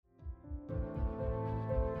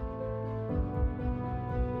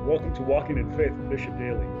welcome to Walking in Faith with Bishop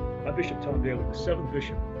Daly. I'm Bishop Tom Daly, the 7th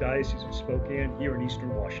Bishop of the Diocese of Spokane here in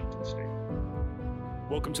Eastern Washington State.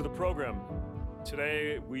 Welcome to the program.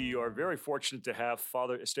 Today, we are very fortunate to have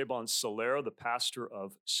Father Esteban Soler, the pastor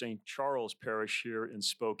of St. Charles Parish here in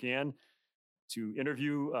Spokane, to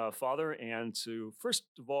interview Father and to, first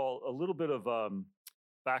of all, a little bit of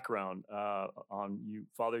background on you,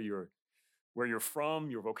 Father, where you're from,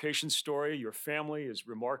 your vocation story. Your family is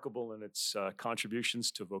remarkable in its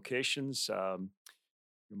contributions to vocations. Your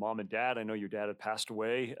mom and dad, I know your dad had passed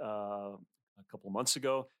away a couple of months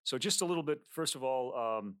ago. So just a little bit, first of all,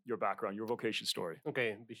 your background, your vocation story.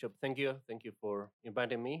 Okay, Bishop, thank you. Thank you for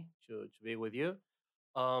inviting me to be with you.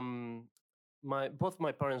 Both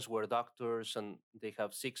my parents were doctors, and they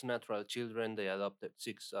have 6 natural children. They adopted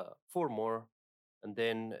 4 more, and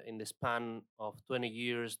then in the span of 20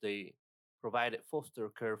 years, they provided foster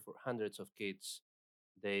care for hundreds of kids.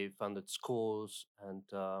 They funded schools, and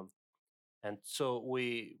so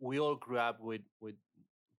we all grew up with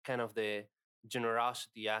kind of the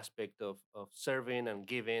generosity aspect of serving and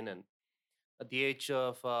giving. And at the age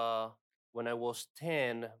of when I was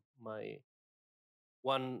 10, my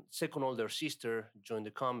one second older sister joined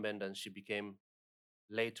the convent, and she became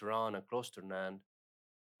later on a cloister nun.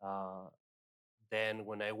 Uh, then,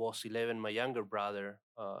 when I was 11, my younger brother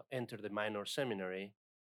entered the minor seminary.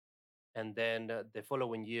 And then the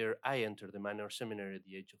following year, I entered the minor seminary at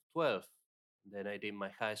the age of 12. Then I did my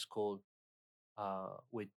high school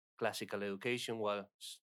with classical education while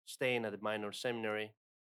staying at the minor seminary.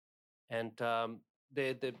 And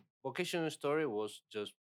the vocational story was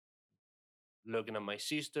just looking at my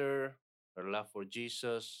sister, her love for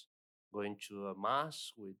Jesus, going to a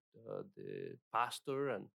mass with the pastor,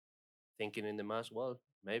 and thinking in the mass, well,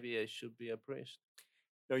 maybe I should be a priest.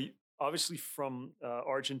 Now, obviously from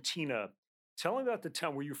Argentina. Tell me about the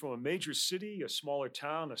town. Were you from a major city, a smaller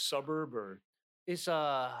town, a suburb, or?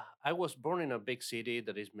 I was born in a big city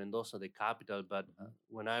that is Mendoza, the capital. But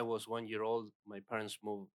when I was 1 year old, my parents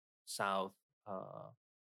moved south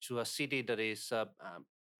to a city that is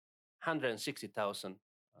 160,000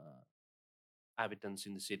 inhabitants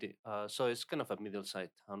in the city. So it's kind of a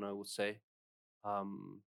middle-sized town, I would say.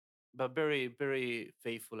 Um, but very, very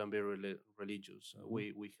faithful and very religious.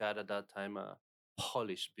 We had at that time a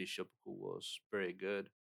Polish bishop who was very good,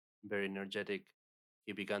 very energetic.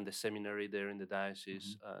 He began the seminary there in the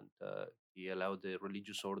diocese, and he allowed the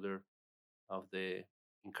religious order of the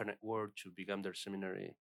Incarnate Word to become their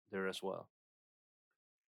seminary there as well.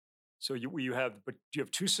 So but do you have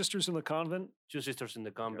 2 sisters in the convent? 2 sisters in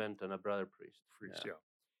the convent and a brother priest. Yeah.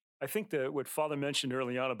 I think that what Father mentioned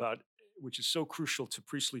early on about, which is so crucial to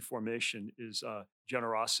priestly formation, is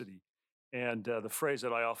generosity. And the phrase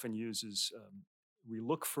that I often use is, we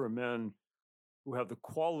look for men who have the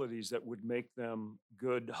qualities that would make them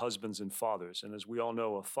good husbands and fathers. And as we all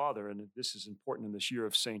know, a father, and this is important in this year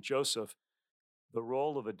of St. Joseph, the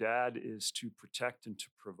role of a dad is to protect and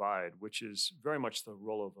to provide, which is very much the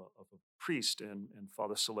role of a priest. And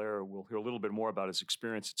Father Soler will hear a little bit more about his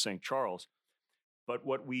experience at St. Charles. But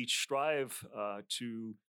what we strive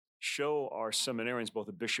to show our seminarians, both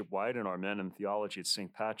at Bishop White and our men in theology at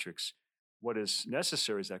St. Patrick's, what is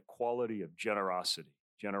necessary is that quality of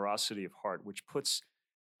generosity of heart, which puts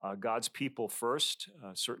God's people first,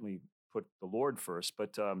 certainly put the Lord first,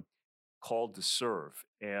 but called to serve.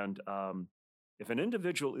 And if an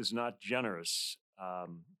individual is not generous,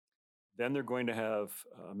 then a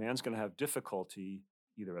man's going to have difficulty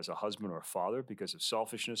either as a husband or a father because of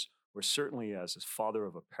selfishness, or certainly as a father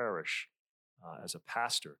of a parish, as a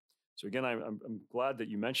pastor. So again, I'm glad that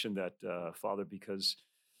you mentioned that, Father, because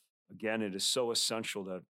again, it is so essential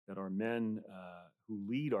that our men who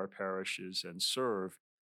lead our parishes and serve,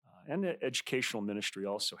 and the educational ministry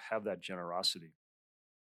also, have that generosity.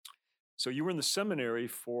 So you were in the seminary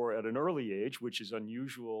at an early age, which is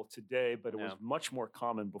unusual today, but it was much more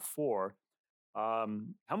common before.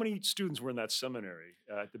 How many students were in that seminary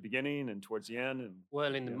at the beginning and towards the end?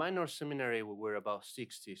 Well, in the minor seminary, we were about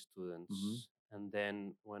 60 students. And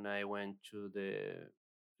then when I went to the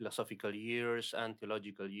philosophical years and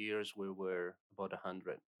theological years, we were about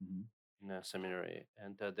 100 in a seminary.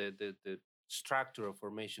 And the structure of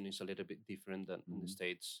formation is a little bit different than in the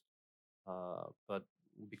States. But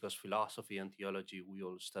because philosophy and theology, we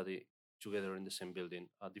all study together in the same building,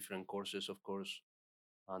 different courses, of course,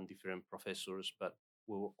 and different professors, but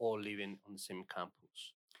we were all living on the same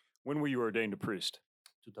campus. When were you ordained a priest?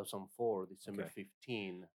 2004, December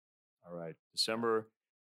 15. All right, December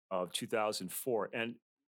of 2004. And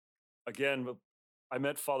again, I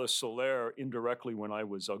met Father Soler indirectly when I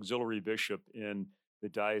was auxiliary bishop in the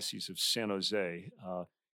Diocese of San Jose,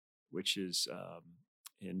 which is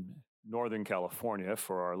in Northern California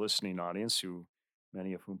for our listening audience, who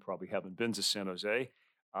many of whom probably haven't been to San Jose.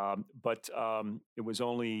 But it was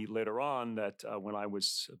only later on that when I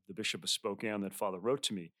was the Bishop of Spokane that Father wrote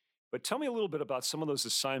to me. But tell me a little bit about some of those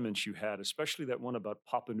assignments you had, especially that one about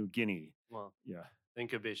Papua New Guinea. Well, Yeah.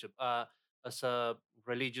 thank you, Bishop. As a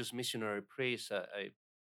religious missionary priest,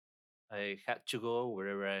 I had to go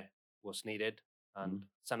wherever I was needed, and Mhm.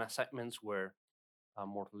 some assignments were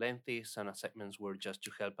more lengthy. Some assignments were just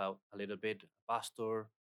to help out a little bit, a pastor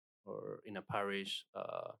or in a parish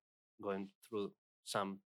going through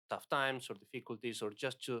some tough times or difficulties, or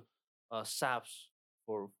just to SAPs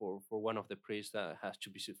for one of the priests that has to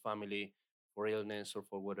visit family for illness or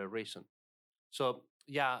for whatever reason. So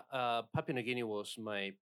yeah, Papua New Guinea was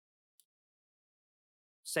my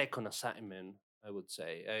second assignment, I would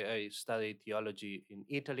say. I studied theology in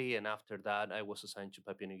Italy, and after that, I was assigned to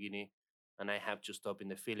Papua New Guinea, and I have to stop in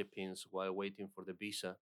the Philippines while waiting for the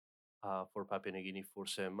visa for Papua New Guinea for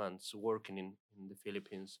 7 months, working in the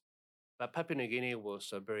Philippines. But Papua New Guinea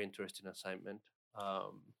was a very interesting assignment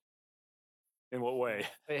In what way?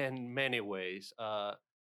 in many ways.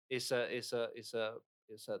 It's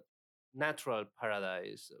a natural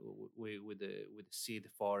paradise with the sea, the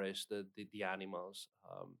forest, the animals.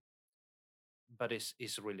 But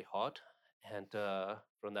it's really hot, and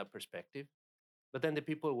from that perspective. But then the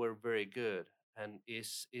people were very good, and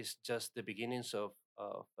is just the beginnings of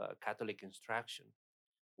Catholic instruction.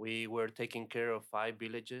 We were taking care of 5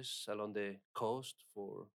 villages along the coast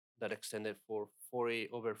for that extended for 40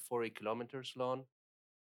 over 40 kilometers long,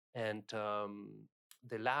 and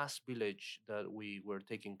the last village that we were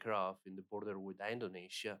taking care of in the border with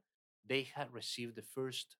Indonesia, they had received the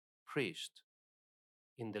first priest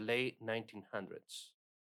in the late 1900s,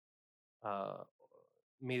 uh,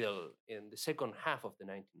 middle in the second half of the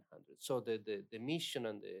 1900s. So the mission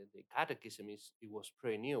and the catechism it was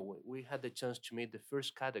pretty new. We had the chance to meet the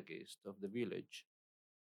first catechist of the village,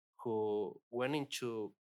 who went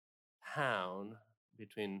into town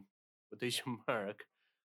between quotation mark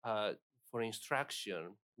uh, for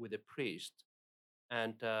instruction with a priest.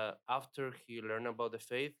 And after he learned about the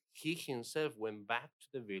faith, he himself went back to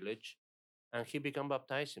the village and he began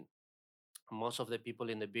baptizing. Most of the people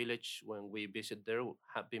in the village, when we visit there,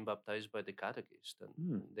 have been baptized by the catechist, and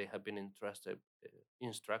Hmm. they have been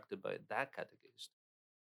instructed by that catechist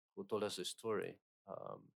who told us the story.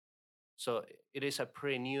 So it is a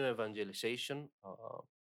pretty new evangelization.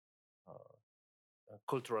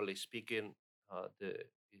 Culturally speaking, the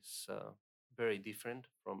is very different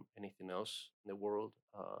from anything else in the world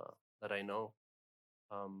that I know.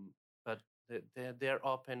 Um, but they're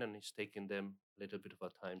open, and it's taking them a little bit of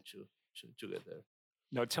a time to get there.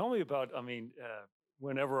 Now tell me about. I mean,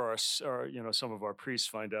 whenever some of our priests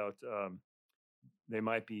find out they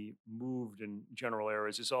might be moved in general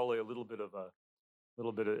areas, it's always a little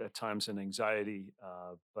bit at times an anxiety.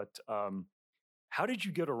 But how did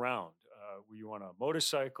you get around? Were you on a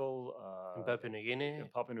motorcycle In Papua New Guinea, in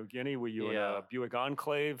Papua New Guinea? Were you in yeah. a Buick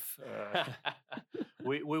Enclave?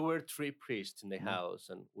 We were three priests in the Mhm. house,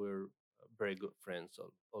 and we're very good friends,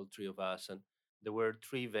 all three of us. And there were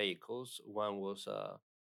three vehicles. One was a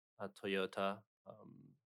Toyota,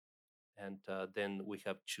 and then we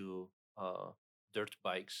have two dirt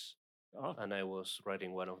bikes, Oh, and I was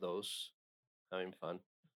riding one of those, having fun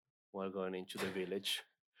while going into the village.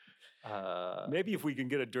 maybe if we can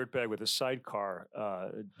get a dirt bag with a sidecar,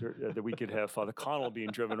 that we could have Father Connell being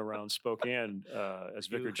driven around Spokane as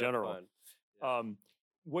You Vicar have General. fun. Yeah.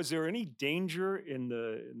 Was there any danger in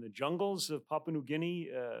the jungles of Papua New Guinea,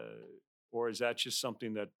 or is that just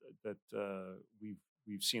something that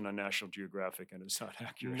we've seen on National Geographic and it's not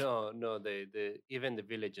accurate? No. The even the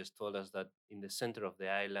villagers told us that in the center of the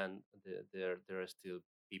island, there are still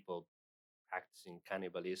people practicing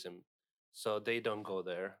cannibalism, so they don't go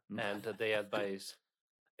there, Mm. and they advise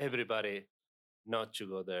everybody not to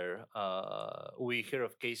go there. We hear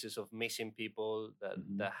of cases of missing people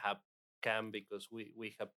Mhm. that have come because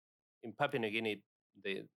we have in Papua New Guinea.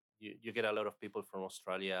 You get a lot of people from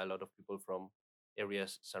Australia, a lot of people from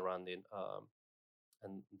areas surrounding,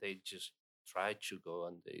 and they just tried to go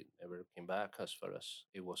and they never came back, as far as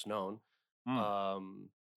it was known. Mm.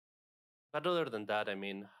 Um, but other than that, I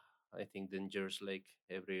mean, I think dangers like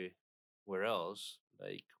everywhere else.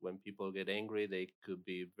 Like when people get angry, they could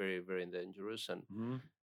be very, very dangerous. And Mhm.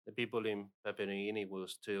 the people in Papua New Guinea were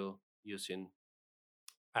still using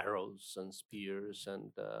arrows and spears,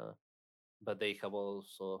 and but they have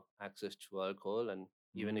also access to alcohol. And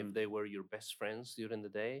even if Mm. they were your best friends during the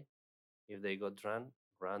day, if they got drunk,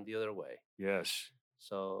 run the other way. Yes.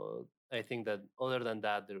 So I think that other than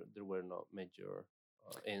that, there were no major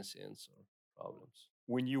incidents. problems.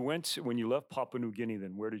 When you left Papua New Guinea,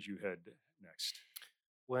 then where did you head next?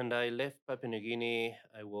 When I left Papua New Guinea,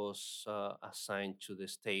 I was assigned to the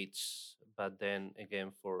States, but then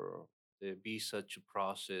again, for the visa to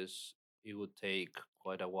process, it would take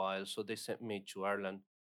quite a while. So they sent me to Ireland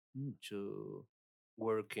Mm. to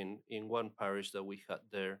work in one parish that we had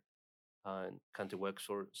there in County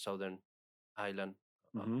Wexford, Southern Ireland,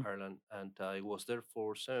 Hmm. Ireland, and I was there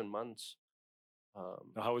for 7 months.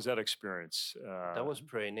 Um, How was that experience? that was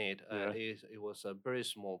pretty neat. Yeah. It was a very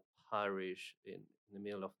small parish in the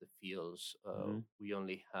middle of the fields. Hmm. We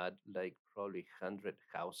only had like probably 100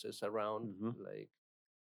 houses around, Hmm. like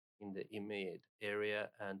in the immediate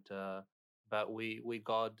area, and but we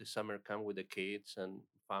got the summer camp with the kids, and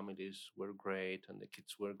families were great, and the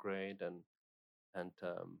kids were great, and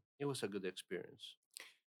it was a good experience.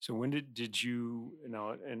 So when did you, you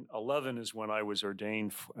know, and 11 is when I was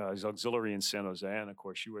ordained as auxiliary in San Jose, and of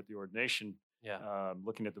course you were at the ordination, Yeah.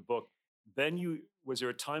 looking at the book. Then was there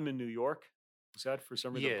a time in New York? Was that for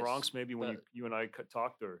some reason the Yes. Bronx? Maybe when you and I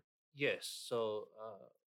talked, or Yes. So,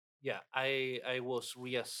 yeah, I was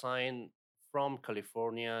reassigned from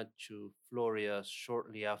California to Florida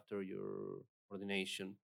shortly after your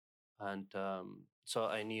ordination, and so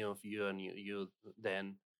I knew of you and you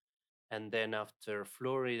then, and then after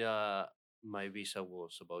Florida, my visa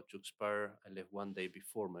was about to expire. I left one day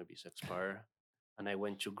before my visa expired, and I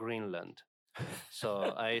went to Greenland.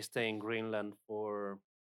 So I stayed in Greenland for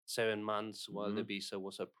 7 months while the Mhm. visa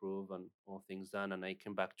was approved and all things done, and I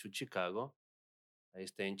came back to Chicago. I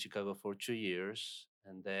stayed in Chicago for 2 years,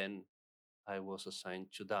 and then I was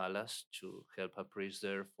assigned to Dallas to help a priest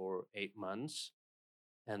there for 8 months.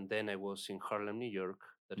 And then I was in Harlem, New York.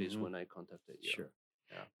 That is Mhm. when I contacted you. Sure.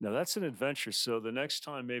 Yeah. Now that's an adventure. So the next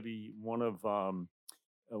time, maybe one of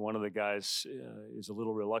the guys is a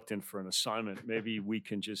little reluctant for an assignment. Maybe we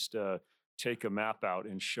can just take a map out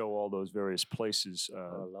and show all those various places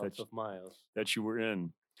Lots of miles. that you were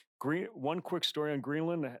in. One quick story on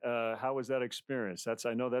Greenland. How was that experience?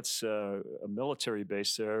 I know that's a military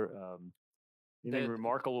base there. Anything The,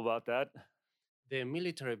 remarkable about that? the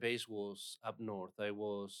military base was up north. I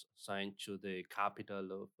was assigned to the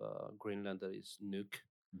capital of Greenland, that is Nuuk,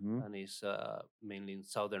 Hmm. and is mainly in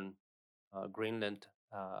southern Greenland.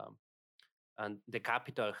 Um, and the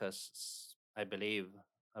capital has, I believe,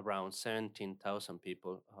 around 17,000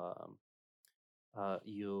 people.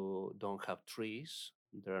 You don't have trees.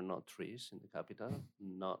 There are no trees in the capital,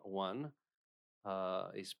 not one.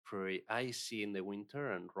 It's pretty icy in the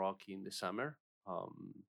winter and rocky in the summer.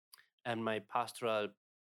 Um, and my pastoral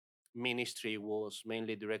ministry was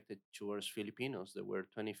mainly directed towards Filipinos. There were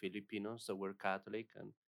 20 Filipinos that were Catholic,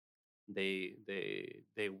 and they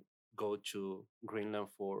go to Greenland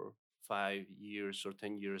for 5 years or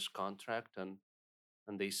 10 years contract, and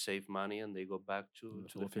they save money and they go back In the to the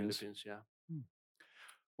Philippines. Philippines. Yeah. Hmm.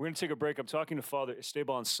 We're going to take a break. I'm talking to Father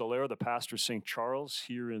Esteban Soler, the pastor of St. Charles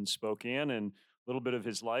here in Spokane, and a little bit of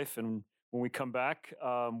his life. And when we come back,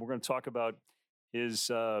 we're going to talk about his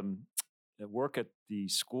work at the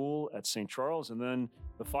school at St. Charles and then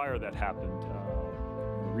the fire that happened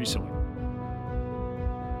recently.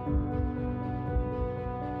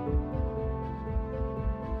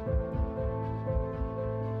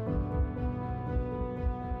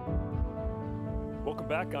 Welcome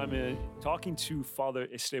back. I'm talking to Father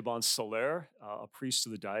Esteban Soler, a priest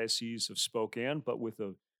of the Diocese of Spokane, but with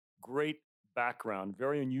a great background,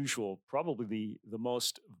 very unusual, probably the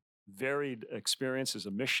most varied experience as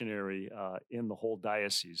a missionary in the whole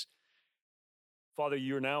diocese. Father,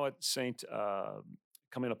 you're now at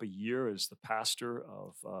coming up a year as the pastor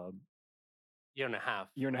of Year and a half.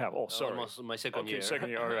 year and a half. Oh, sorry. Almost my second Okay, year. second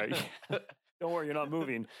year. All right. Don't worry, you're not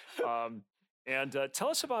moving. And tell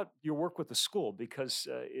us about your work with the school, because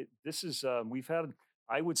this is we've had.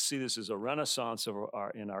 I would see this as a renaissance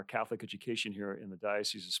in our Catholic education here in the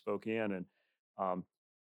Diocese of Spokane, and um,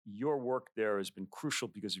 your work there has been crucial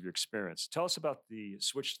because of your experience. Tell us about the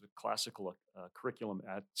switch to the classical curriculum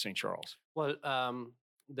at St. Charles. Well,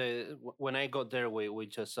 when I got there, we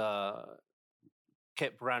just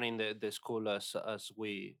kept running the school as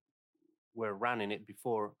we were running it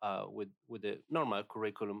before, with the normal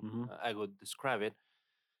curriculum. Hmm. I would describe it,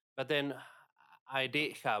 but then I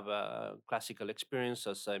did have a classical experience,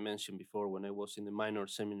 as I mentioned before. When I was in the minor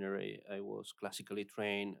seminary, I was classically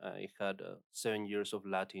trained. I had 7 years of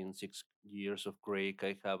Latin, 6 years of Greek.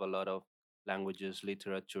 I have a lot of languages,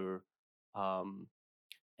 literature, um,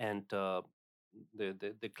 and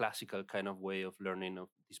the classical kind of way of learning of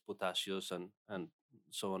disputations and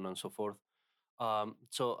so on and so forth.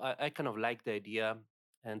 So I kind of like the idea,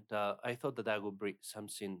 and I thought that I would bring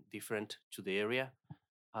something different to the area.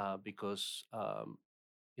 because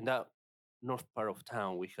in that north part of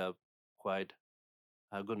town we have quite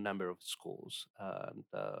a good number of schools, and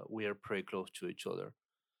we are pretty close to each other.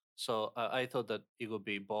 So I thought that it would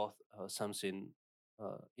be both something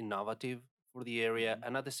innovative for the area, Mhm.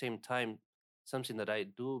 and at the same time something that I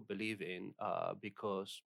do believe in,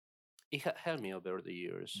 because it helped me over the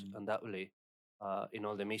years, Mhm. undoubtedly, in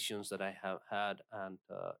all the missions that I have had, and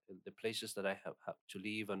in the places that I have had to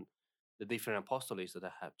live, and the different apostolates that I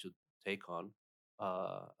had to take on,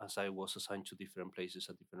 as I was assigned to different places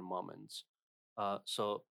at different moments.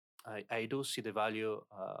 So I do see the value.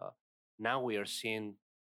 Now we are seeing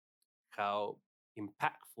how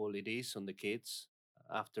impactful it is on the kids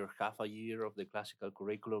after half a year of the classical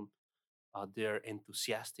curriculum. They're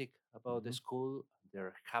enthusiastic about the Mhm. school.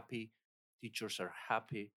 They're happy. Teachers are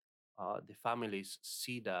happy. The families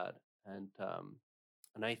see that, and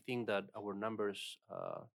I think that our numbers,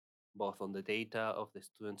 both on the data of the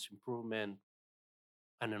students' improvement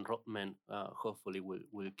and enrollment, hopefully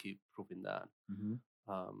will keep proving that. Mhm.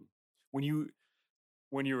 Um, When you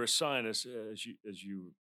when you were assigned as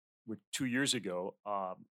you were 2 years ago,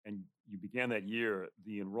 and you began that year,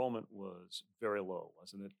 the enrollment was very low,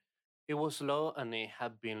 wasn't it? it was low, and it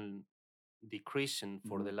had been decreasing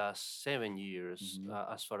for the Mhm. last 7 years,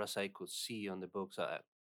 Mhm. as far as I could see on the books.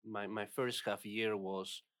 My first half year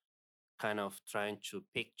was kind of trying to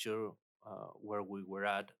picture where we were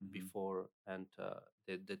at Mhm. before, and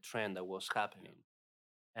the trend that was Yeah. happening.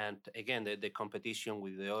 And again, the competition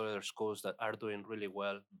with the other schools that are doing really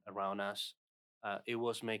well around us, it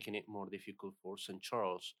was making it more difficult for St.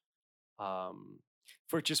 Charles. Um,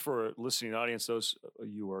 For a listening audience, those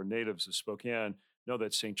you are natives of Spokane know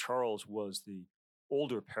that St. Charles was the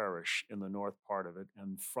older parish in the north part of it,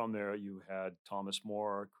 and from there you had Thomas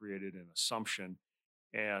More created in Assumption,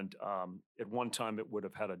 and at one time it would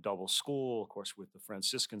have had a double school, of course, with the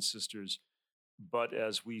Franciscan sisters. But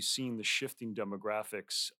as we've seen the shifting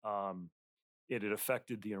demographics, it had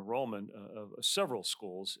affected the enrollment of several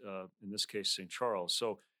schools, in this case, St. Charles.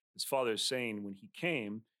 So, his father is saying when he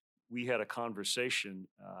came, we had a conversation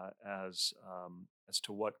as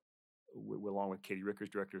to what, along with Katie Rickers,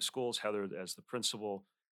 director of schools, Heather as the principal,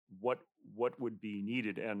 what what would be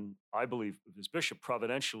needed. And I believe as bishop,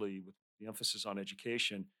 providentially, with the emphasis on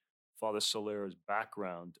education, Father Soler's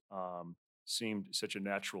background seemed such a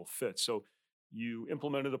natural fit. So you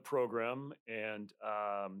implemented a program and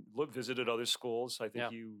visited other schools. I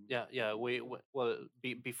think yeah, you. yeah. Well,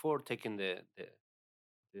 before taking the,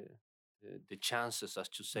 the chances, as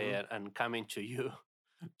to say, Mhm. and coming to you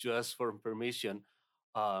to ask for permission,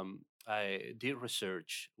 I did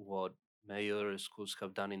research what many other schools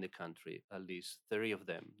have done in the country, at least 30 of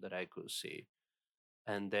them that I could see.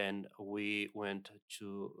 And then we went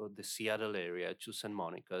to the Seattle area, to St.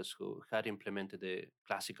 Monica's, who had implemented the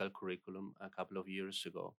classical curriculum a couple of years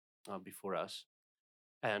ago, before us.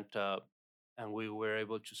 And and we were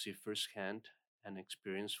able to see firsthand and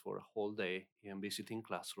experience for a whole day in visiting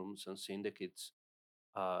classrooms and seeing the kids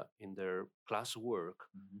in their classwork,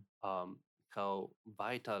 Mhm. um, how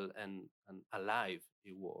vital and alive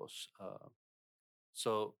it was.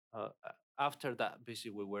 After that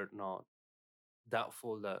visit, we were not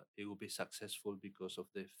doubtful that it would be successful because of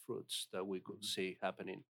the fruits that we could Mhm. see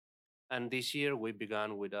happening. And this year we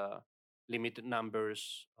began with limited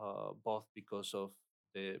numbers, both because of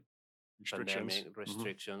the Restrictions. pandemic Mhm.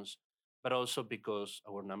 restrictions, but also because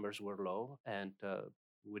our numbers were low. And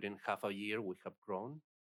within half a year, we have grown.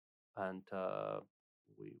 And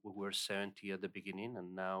we were 70 at the beginning,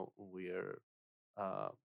 and now we're, I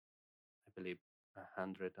believe,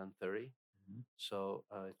 130. Mhm. So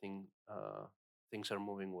I think things are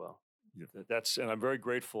moving well. Yeah, that's, and I'm very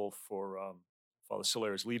grateful for Father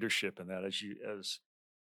Solera's leadership in that. As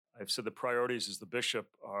I've said, the priorities as the bishop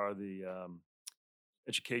are the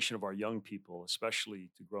education of our young people, especially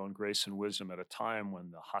to grow in grace and wisdom at a time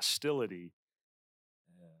when the hostility,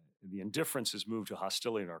 the indifference has moved to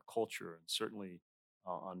hostility in our culture, and certainly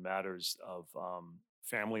on matters of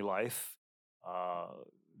family life, uh,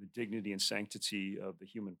 the dignity and sanctity of the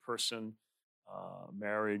human person,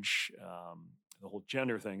 marriage, the whole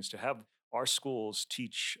gender things. To have our schools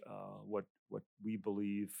teach what we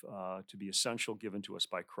believe to be essential, given to us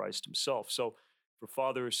by Christ Himself. So, for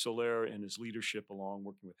Father Soler and his leadership, along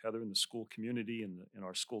working with Heather in the school community and in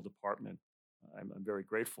our school department, I'm very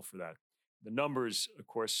grateful for that. The numbers, of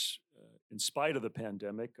course, in spite of the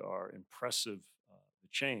pandemic, are impressive. The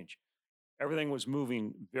change, everything was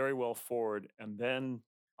moving very well forward, and then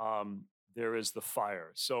there is the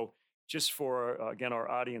fire. So, just for again our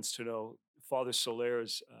audience to know, Father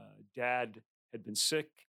Soler's dad had been sick.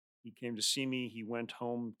 He came to see me. He went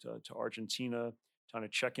home to Argentina kind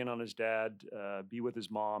of check in on his dad, be with his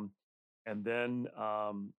mom, and then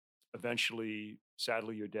eventually,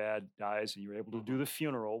 sadly, your dad dies, and you're able to do Hmm. the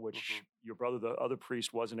funeral, which Hmm. your brother, the other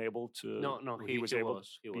priest, wasn't able to. No, no, Or he was he able to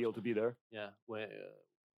was, he be was. able to be there. Yeah,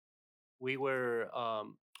 we were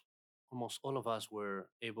almost all of us were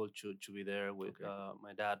able to be there with Okay,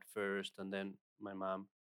 my dad first, and then my mom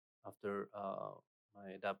after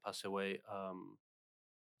my dad passed away.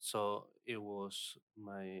 So it was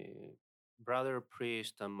my brother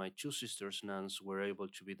priest and my two sisters nuns were able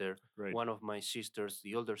to be there. great. One of my sisters,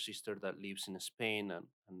 the older sister that lives in Spain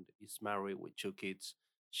and is married with two kids,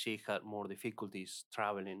 she had more difficulties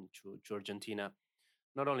traveling to Argentina,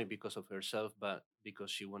 not only because of herself, but because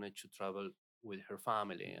she wanted to travel with her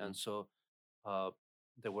family. Hmm. And so uh,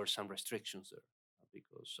 there were some restrictions there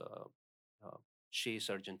because she is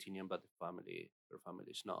Argentinian, but her family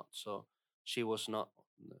is not. So she was not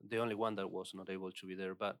the only one that was not able to be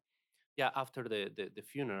there. But yeah, after the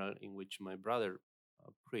funeral in which my brother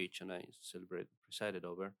preached and I presided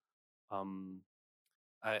over, um,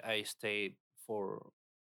 I stayed for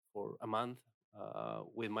a month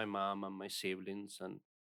with my mom and my siblings,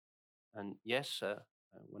 and yes,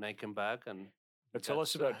 when I came back, and Tell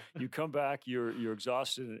us that's about you come back. You're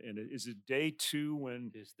exhausted, and is it day two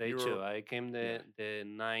when this day you're? two. I came Yeah. the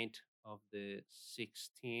night of the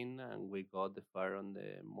 16th, and we got the fire on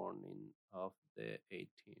the morning of the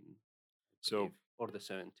 18th, I So believe, or the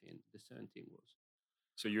 17th. The 17th was.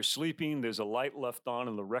 So you're sleeping, there's a light left on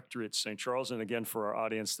in the rectory at St. Charles. And again, for our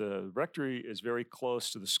audience, the rectory is very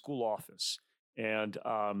close to the school office. And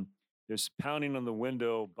there's pounding on the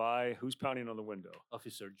window by who's pounding on the window?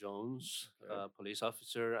 Officer Jones, Okay. police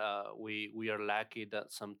officer. We are lucky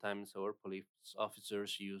that sometimes our police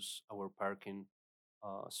officers use our parking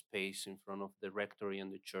space in front of the rectory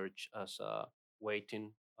and the church as a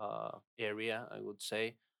waiting area, I would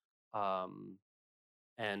say. Um,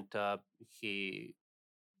 and he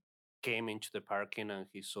came into the parking and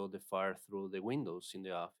he saw the fire through the windows in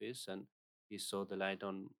the office, and he saw the light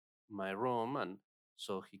on my room, and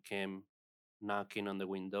so he came knocking on the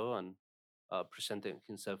window and presenting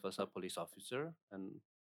himself as a police officer. And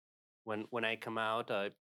when I come out, I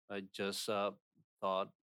just thought,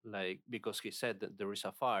 like, because he said that there is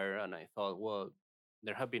a fire, and I thought, well,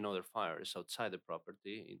 there have been other fires outside the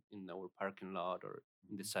property in our parking lot or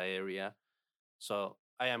in the Mhm. side area. So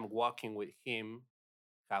I am walking with him,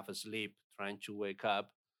 half asleep, trying to wake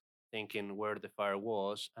up, thinking where the fire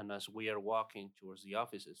was. And as we are walking towards the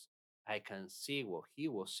offices, I can see what he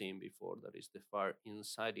was seeing before, that is the fire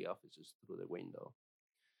inside the offices through the window.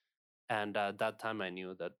 And at that time, I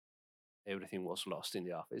knew that everything was lost in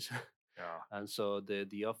the office. Yeah. And so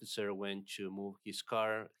the officer went to move his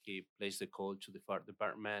car. He placed the call to the fire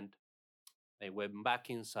department. I went back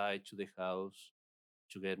inside to the house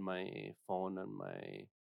to get my phone and my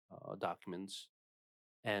documents.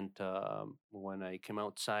 And when I came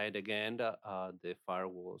outside again, the fire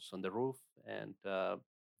was on the roof, and the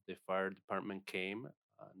fire department came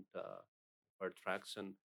and fire trucks,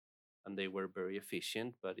 and they were very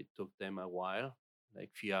efficient, but it took them a while,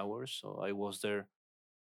 like few hours. So I was there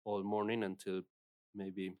all morning until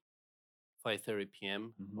maybe 5:30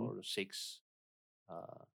 p.m. Hmm. or 6.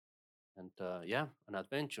 Uh, and yeah, an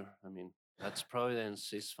adventure. I mean, that's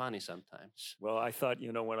Providence is funny sometimes. Well, I thought,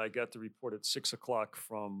 when I got the report at 6 o'clock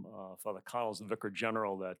from Father Connells, the Vicar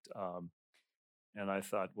General, and I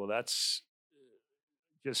thought, well, that's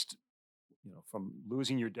just, from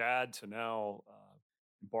losing your dad to now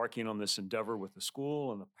embarking on this endeavor with the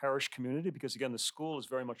school and the parish community, because again, the school is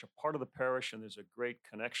very much a part of the parish and there's a great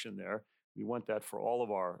connection there. We want that for all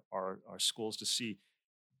of our schools to see.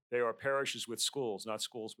 They are parishes with schools, not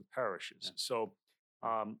schools with parishes. Yeah. So,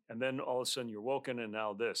 and then all of a sudden you're woken, and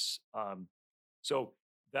now this. So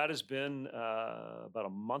that has been about a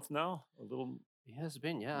month now, a little, It has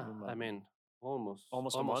been, yeah. little I mean, almost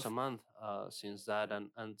almost a almost a month. month since that,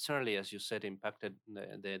 and certainly, as you said, impacted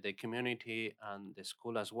the community and the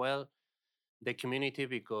school as well. The community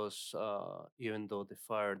because even though the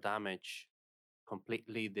fire damaged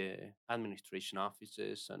completely the administration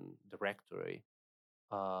offices and the rectory,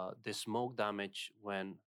 the smoke damage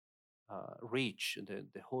when reach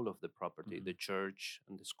the whole of the property, Mhm. the church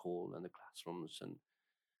and the school and the classrooms. And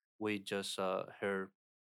we just heard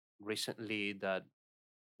recently that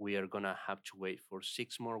we are gonna have to wait for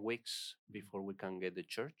 6 more weeks before we can get the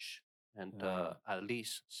church, and at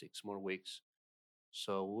least 6 more weeks.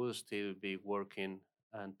 So we'll still be working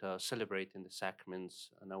and celebrating the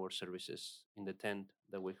sacraments and our services in the tent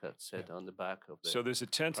that we had Yeah. set on the back of the So there's a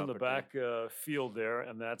tent in the property. back field there,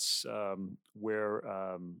 and that's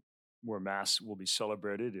where Mass will be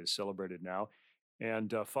celebrated. Is celebrated now,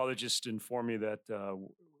 And Father just informed me that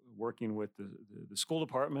working with the school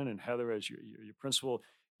department and Heather as your principal,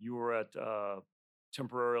 you were at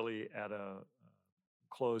temporarily at a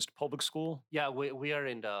closed public school. Yeah, we are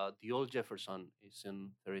in the old Jefferson. It's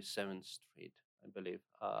in 37th Street, I believe,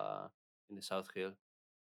 in the South Hill.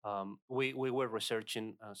 We were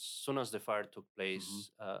researching as soon as the fire took Hmm.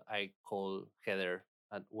 place. I called Heather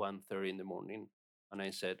at 1:30 in the morning, and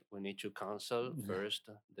I said we need to cancel first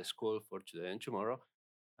the school for today and tomorrow,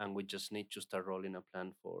 and we just need to start rolling a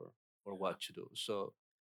plan for what to do. So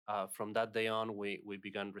from that day on, we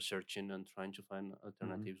began researching and trying to find Hmm.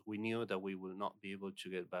 alternatives. We knew that we will not be able to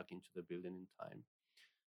get back into the building in time,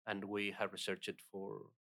 and we had researched it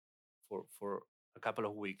for a couple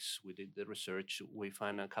of weeks. We did the research. We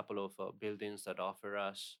found a couple of buildings that offer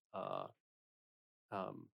us,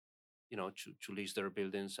 um, to lease their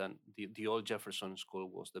buildings, and the old Jefferson School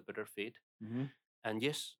was the better fit. Hmm. And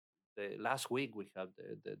yes, the last week we had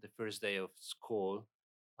the first day of school,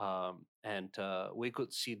 and we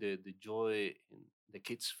could see the joy in the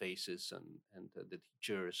kids' faces and the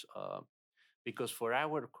teachers. Because for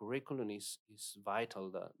our curriculum is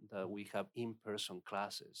vital that we have in-person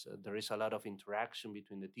classes. There is a lot of interaction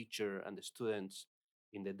between the teacher and the students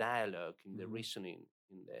in the dialogue, in the Hmm. reasoning,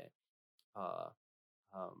 uh,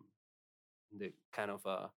 um, in the kind of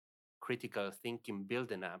critical thinking,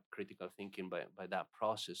 building up critical thinking by that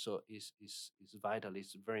process. So is vital.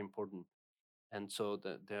 It's very important, and so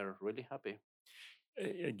they're really happy.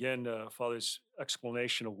 Again, Father's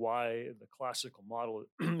explanation of why the classical model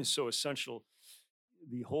is so essential.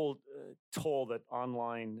 The whole toll that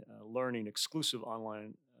online learning, exclusive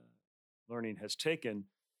online learning, has taken.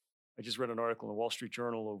 I just read an article in the Wall Street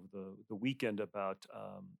Journal over the weekend about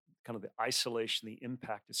kind of the isolation, the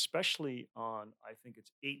impact, especially on, I think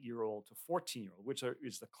it's 8-year-old to 14-year-old, which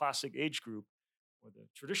is the classic age group or the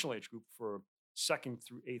traditional age group for second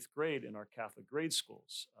through eighth grade in our Catholic grade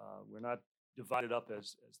schools. We're not divided up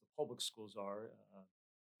as the public schools are.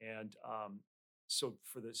 And so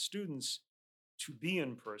for the students to be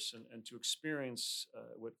in person and to experience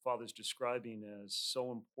what Father's describing as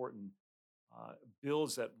so important uh,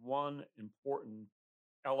 builds that one important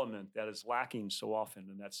element that is lacking so often,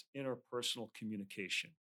 and that's interpersonal communication.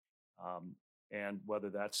 Um, and whether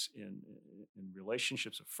that's in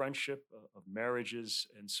relationships of friendship, of marriages,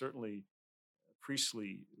 and certainly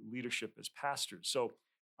priestly leadership as pastors. So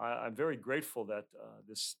I'm very grateful that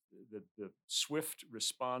the swift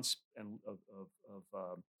response and of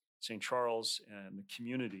St. Charles and the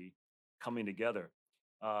community coming together.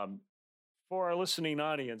 Um, for our listening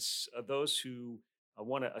audience, those who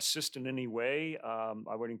want to assist in any way,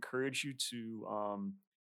 I would encourage you to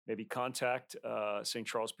maybe contact St.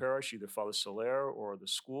 Charles Parish, either Father Soler or the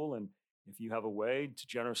school, and if you have a way to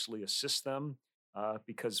generously assist them,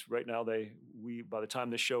 because right now we by the time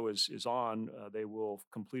this show is on, they will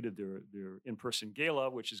have completed their in-person gala,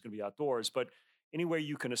 which is going to be outdoors. But any way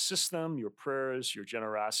you can assist them, your prayers, your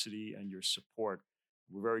generosity, and your support.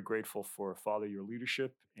 We're very grateful for Father your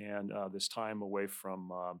leadership and this time away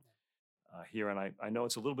from here. And I know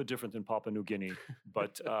it's a little bit different than Papua New Guinea,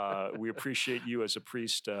 but we appreciate you as a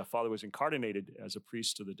priest. Father was incarnated as a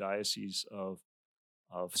priest to the Diocese of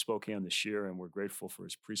Spokane this year, and we're grateful for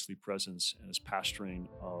his priestly presence and his pastoring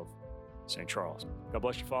of St. Charles. God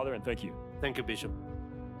bless you, Father, and thank you. Thank you, Bishop.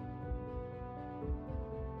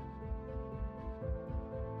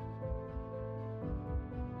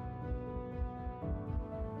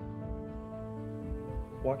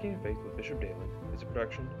 Walking in Faith with Bishop Daly is a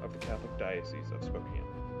production of the Catholic Diocese of Spokane.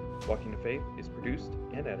 Walking in Faith is produced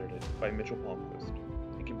and edited by Mitchell Palmquist.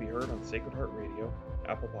 It can be heard on Sacred Heart Radio,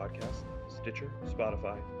 Apple Podcasts, Stitcher,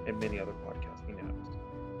 Spotify, and many other podcasting apps.